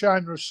well.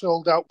 China has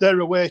sold out their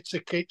away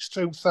tickets,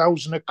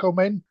 2,000 are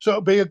coming. So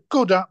it'll be a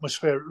good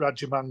atmosphere at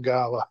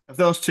Rajamangala. Of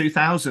those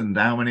 2,000,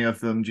 how many of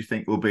them do you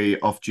think will be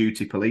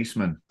off-duty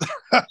policemen?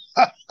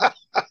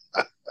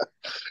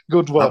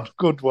 Good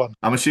one.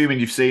 I'm assuming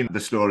you've seen the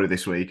story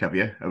this week, have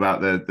you?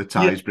 About the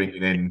Thais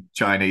bringing in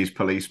Chinese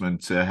policemen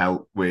to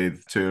help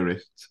with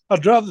tourists.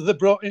 I'd rather they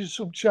brought in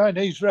some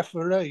Chinese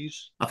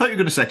referees. I thought you were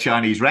going to say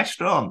Chinese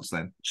restaurants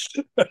then.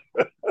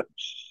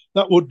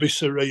 That would be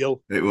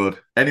surreal. It would.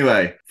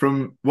 Anyway,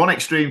 from one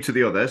extreme to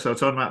the other, so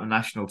talking about the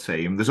national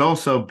team, there's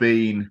also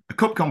been a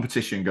cup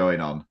competition going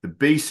on, the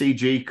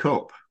BCG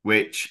Cup,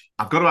 which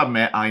I've got to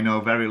admit I know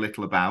very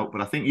little about,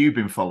 but I think you've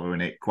been following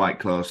it quite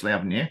closely,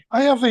 haven't you?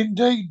 I have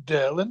indeed,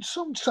 Dale, and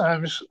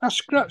sometimes I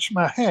scratch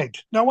my head.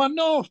 Now, I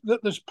know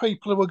that there's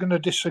people who are going to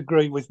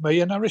disagree with me,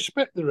 and I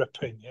respect their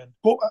opinion,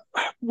 but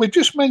we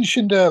just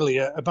mentioned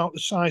earlier about the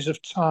size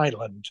of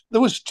Thailand.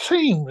 There was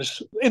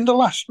teams in the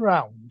last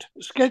round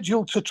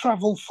scheduled to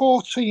travel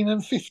 14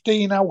 and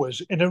 15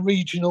 hours in a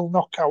regional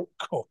knockout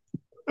cup.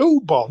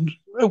 Ubon,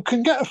 who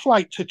can get a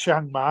flight to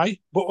Chiang Mai,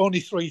 but only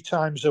 3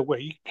 times a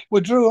week,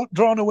 were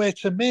drawn away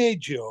to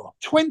Majo.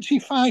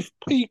 25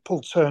 people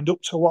turned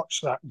up to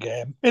watch that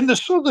game. In the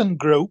southern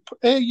group,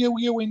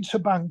 AUU into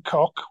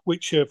Bangkok,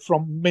 which are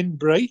from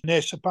Minbri,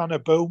 near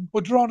Sapanaboom, were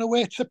drawn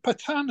away to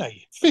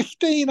Patani.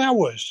 15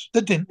 hours.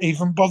 They didn't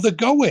even bother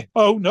going.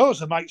 Who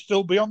knows, they might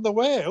still be on the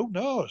way, who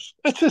knows?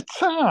 At a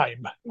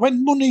time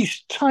when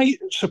money's tight,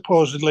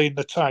 supposedly, in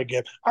the Thai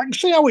game, I can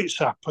see how it's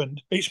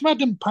happened. It's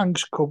Madam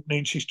Pang's company,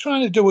 and she's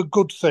trying to do a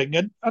good thing,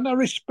 and I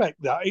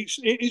respect that.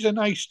 It is a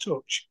nice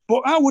touch.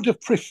 But I would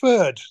have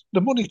preferred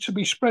the money to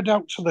be spread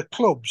out to the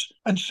clubs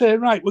and say,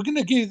 right, we're going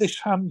to give you this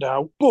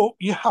handout, but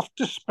you have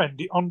to spend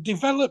it on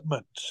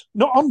development,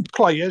 not on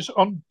players,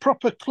 on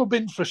proper club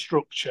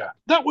infrastructure.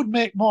 That would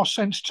make more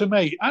sense to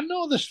me. I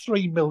know there's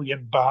 3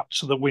 million baht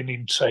to the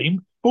winning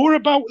team, but what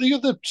about the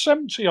other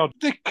 70 odd?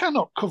 They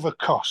cannot cover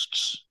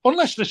costs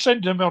unless they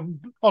send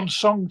them on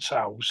song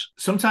towels.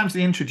 Sometimes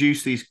they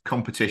introduce these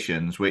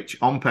competitions, which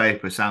on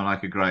paper sound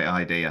like a great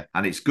idea,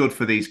 and it's good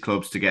for these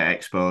clubs to get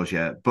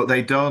exposure, but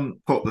they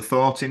don't put the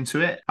thought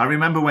into it. I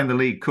remember when the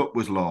League Cup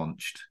was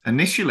launched,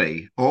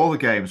 initially all the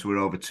games were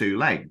over 2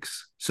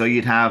 legs. So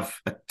you'd have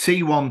a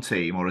T1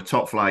 team or a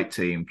top flight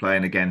team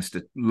playing against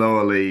a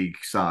lower league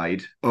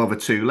side over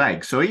 2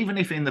 legs. So even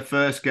if in the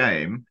first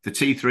game, the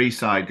T3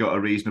 side got a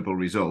reasonable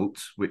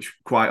result, which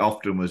quite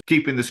often was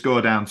keeping the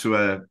score down to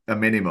a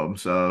minimum,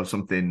 so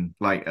something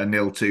like a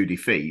 0-2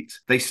 defeat,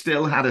 they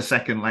still had a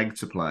second leg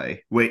to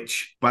play,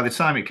 which by the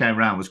time it came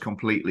round was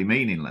completely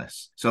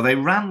meaningless. So they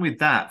ran with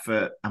that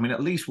for,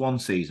 at least 1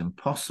 season,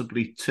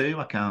 possibly 2.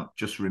 I can't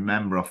just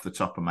remember off the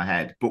top of my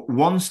head. But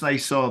once they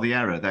saw the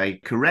error, they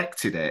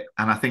corrected it.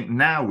 And I think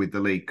now with the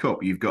League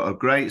Cup, you've got a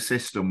great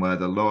system where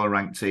the lower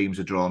ranked teams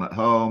are drawn at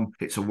home.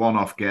 It's a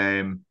one-off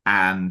game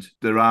and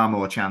there are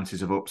more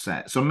chances of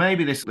upset. So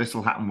maybe this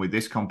will happen with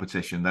this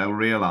competition. They'll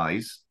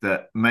realise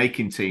that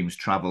making teams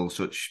travel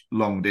such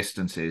long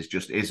distances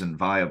just isn't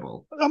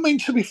viable.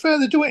 To be fair,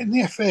 they do it in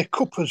the FA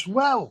Cup as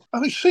well.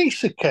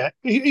 Seasicket,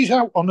 he's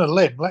out on a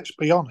limb, let's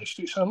be honest.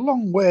 It's a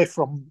long way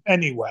from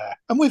anywhere.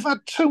 And we've had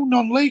 2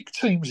 non-league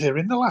teams here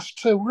in the last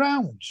 2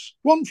 rounds.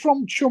 One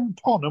from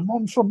Chumpon and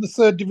one from the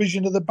 3rd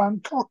division of the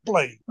Bangkok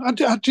League. I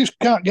just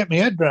can't get my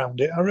head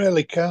round it. I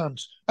really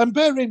can't. And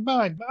bear in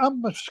mind,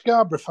 I'm a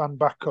Scarborough fan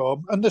back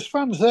home, and there's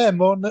fans there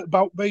moaning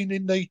about being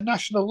in the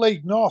National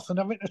League North and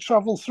having to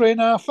travel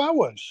 3.5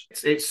 hours.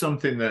 It's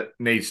something that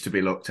needs to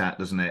be looked at,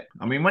 doesn't it?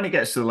 When it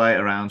gets to the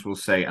later rounds, we'll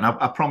see. And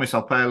I promise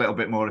I'll pay a little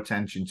bit more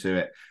attention to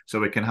it so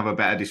we can have a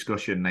better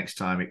discussion next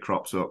time it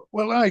crops up.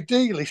 Well,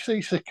 ideally,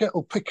 Seasicket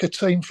will pick a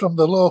team from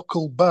the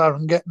local bar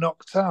and get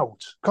knocked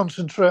out.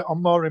 Concentrate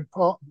on more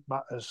important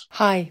matters.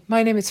 Hi,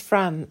 my name is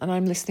Fran, and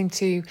I'm listening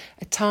to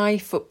a Thai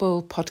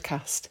football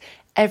podcast.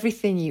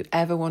 Everything you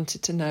ever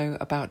wanted to know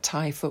about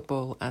Thai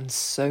football and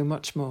so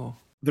much more.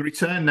 The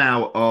return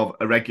now of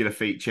a regular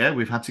feature.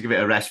 We've had to give it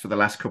a rest for the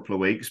last couple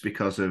of weeks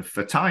because of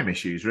time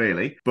issues,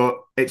 really. But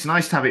it's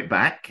nice to have it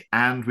back.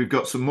 And we've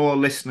got some more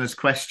listeners'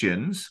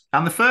 questions.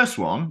 And the first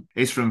one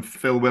is from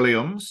Phil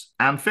Williams.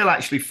 And Phil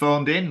actually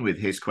phoned in with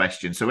his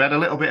question. So we had a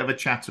little bit of a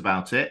chat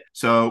about it.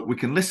 So we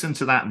can listen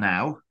to that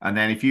now. And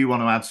then if you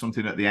want to add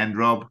something at the end,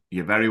 Rob,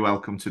 you're very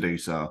welcome to do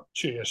so.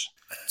 Cheers.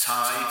 A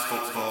Thai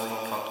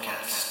Football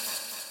Podcast.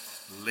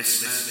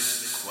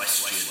 Listeners'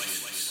 questions.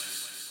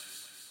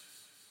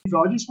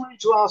 I just wanted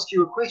to ask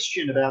you a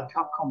question about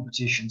cup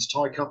competitions,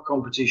 Thai cup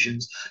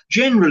competitions.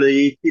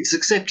 Generally, it's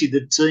accepted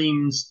that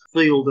teams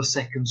field a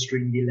second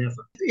string 11.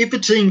 If a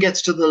team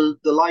gets to the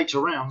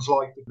later rounds,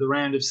 like the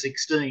round of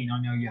 16,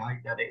 I know you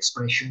hate that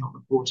expression, or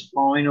the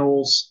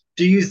quarterfinals,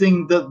 do you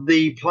think that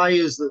the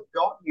players that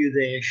got you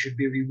there should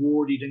be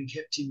rewarded and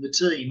kept in the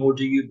team, or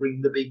do you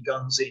bring the big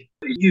guns in?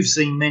 You've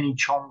seen many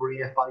Chonburi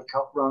FA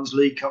Cup runs,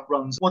 League Cup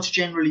runs. What's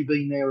generally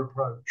been their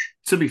approach?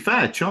 To be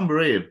fair,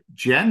 Chonburi have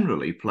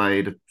generally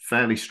played a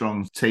fairly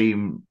strong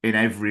team in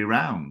every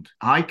round.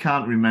 I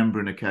can't remember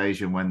an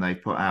occasion when they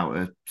put out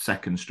a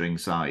second string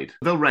side.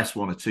 They'll rest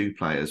 1 or 2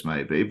 players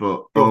maybe,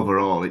 but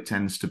overall it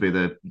tends to be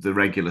the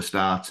regular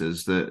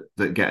starters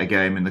that get a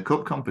game in the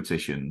cup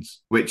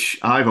competitions, which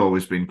I've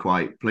always been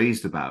quite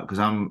pleased about because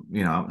I'm,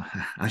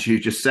 as you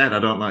just said, I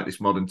don't like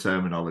this modern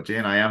terminology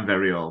and I am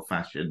very old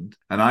fashioned.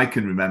 And I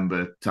can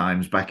remember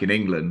times back in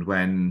England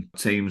when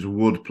teams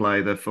would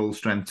play their full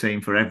strength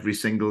team for every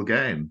single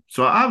game.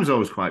 So I was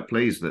always quite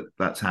pleased that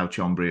that's how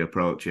Chonburi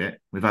approach it.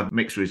 We've had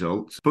mixed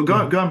results. But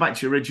going back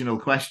to your original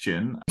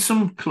question,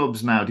 some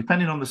clubs now,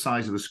 depending on the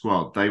size of the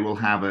squad, they will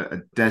have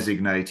a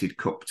designated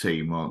cup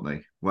team, won't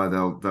they? Where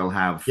they'll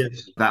have,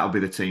 that'll be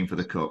the team for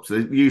the cup. So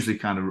they're usually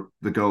kind of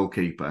the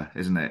goalkeeper,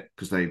 isn't it?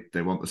 Because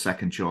they want the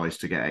second choice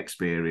to get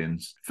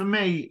experience. For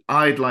me,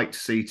 I'd like to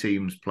see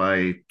teams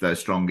play their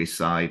strongest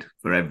side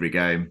for every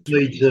game.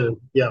 Me too,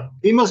 yeah.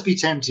 It must be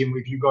tempting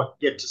if you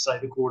get to, say,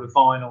 the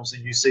quarterfinals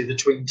and you see the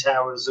Twin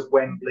Towers of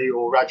Wembley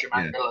or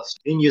Rajamangalas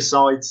in your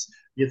sides.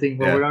 You think,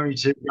 well, we're only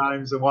 2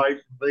 games away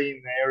from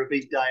being there, a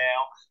big day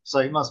out. So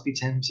it must be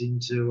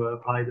tempting to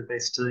play the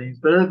best teams.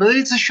 But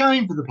it's a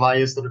shame for the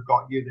players that have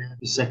got you there,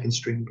 the second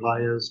string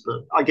players.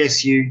 But I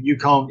guess you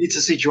can't, it's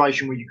a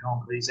situation where you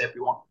can't please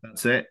everyone.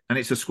 That's it. And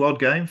it's a squad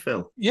game,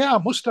 Phil. Yeah, I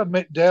must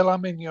admit, Dale,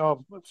 I'm in your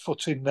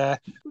footing there.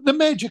 The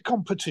major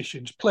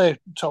competitions play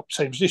top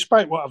teams,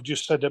 despite what I've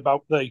just said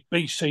about the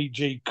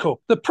BCG Cup.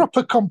 The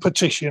proper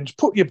competitions,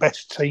 put your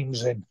best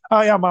teams in.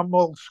 I'm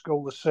old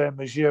school, the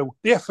same as you.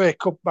 The FA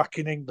Cup back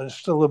in England is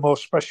still the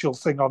most special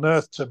thing on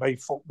earth to me,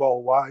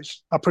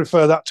 football-wise. I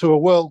prefer that to a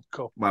World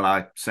Cup. Well,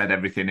 I said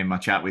everything in my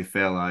chat with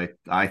Phil.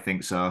 I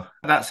think so.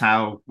 That's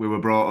how we were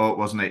brought up,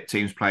 wasn't it?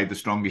 Teams played the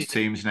strongest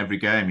teams in every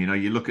game. You know,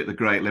 you look at the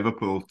great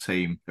Liverpool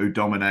team who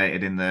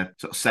dominated in the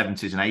sort of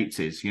 70s and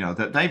 80s, you know,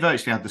 that they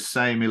virtually had the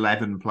same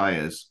 11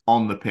 players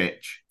on the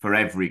pitch for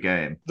every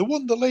game. They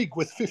won the league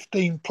with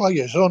 15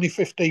 players. Only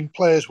 15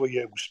 players were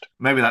used.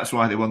 Maybe that's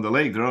why they won the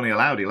league. They're only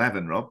allowed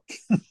 11, Rob.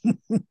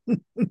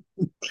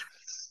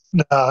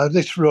 No,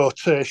 this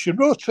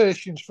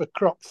rotations for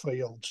crop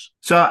fields.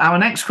 So our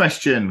next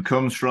question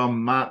comes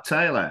from Mark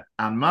Taylor.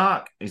 And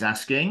Mark is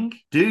asking,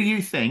 do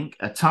you think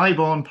a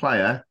Thai-born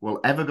player will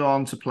ever go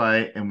on to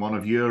play in one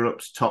of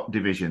Europe's top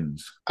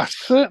divisions? I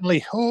certainly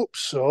hope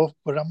so,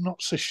 but I'm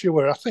not so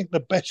sure. I think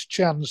the best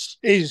chance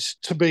is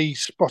to be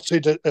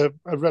spotted at a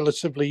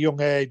relatively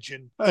young age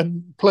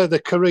and play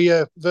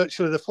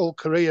virtually the full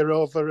career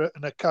over at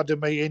an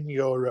academy in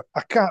Europe.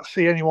 I can't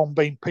see anyone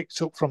being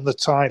picked up from the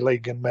Thai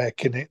league and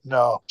making it.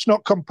 No, it's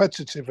not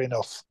competitive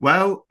enough.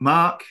 Well,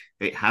 Mark,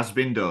 it has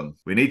been done.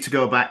 We need to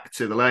go back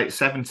to the late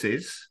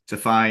 70s to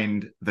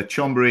find the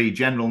Chonburi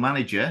general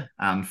manager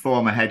and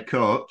former head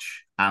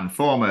coach and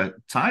former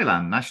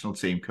Thailand national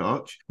team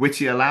coach,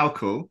 Wittia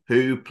Laukul,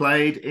 who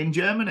played in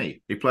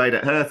Germany. He played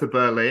at Hertha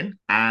Berlin,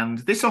 and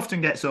this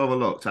often gets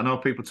overlooked. I know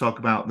people talk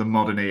about the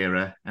modern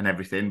era and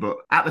everything, but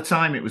at the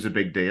time it was a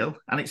big deal,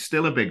 and it's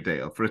still a big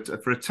deal. For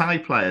a Thai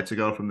player to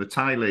go from the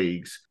Thai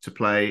leagues to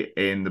play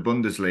in the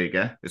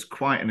Bundesliga is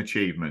quite an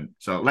achievement.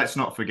 So let's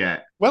not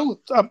forget.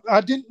 Well,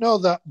 I didn't know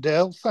that,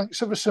 Dale.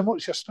 Thanks ever so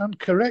much. I stand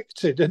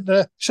corrected. And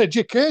it's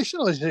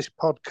educational, is this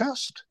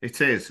podcast?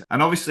 It is.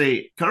 And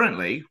obviously,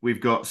 currently,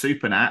 we've got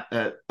Supernat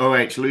at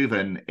OH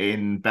Leuven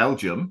in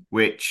Belgium,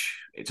 which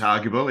it's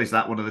arguable. Is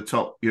that one of the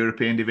top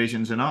European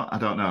divisions or not? I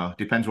don't know.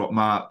 Depends what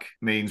Mark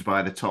means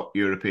by the top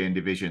European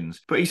divisions.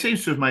 But he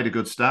seems to have made a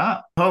good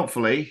start.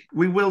 Hopefully,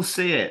 we will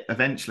see it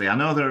eventually. I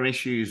know there are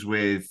issues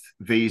with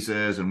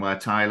visas and where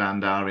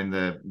Thailand are in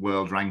the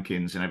world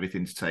rankings and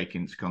everything to take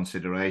into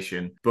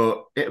consideration.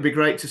 But it'll be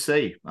great to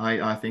see.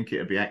 I think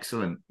it'll be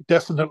excellent.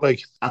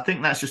 Definitely. I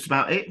think that's just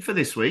about it for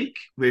this week.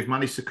 We've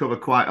managed to cover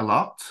quite a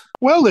lot.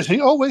 Well, there's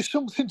always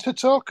something to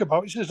talk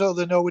about. It's as though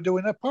they know we're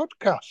doing a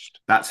podcast.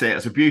 That's it.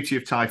 It's the beauty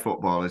of Thai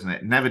football, isn't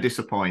it? Never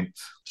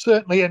disappoints.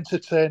 Certainly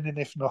entertaining,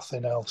 if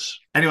nothing else.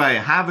 Anyway,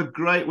 have a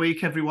great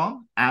week,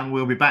 everyone. And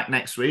we'll be back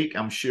next week.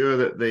 I'm sure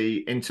that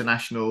the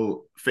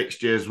international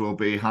fixtures will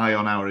be high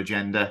on our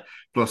agenda,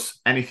 plus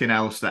anything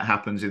else that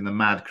happens in the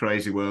mad,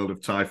 crazy world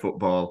of Thai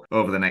football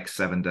over the next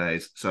 7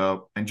 days.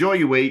 So enjoy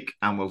your week,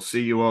 and we'll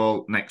see you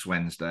all next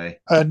Wednesday.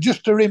 And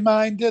just a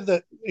reminder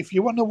that if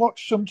you want to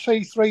watch some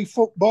T3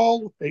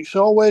 football, it's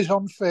always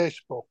on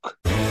Facebook.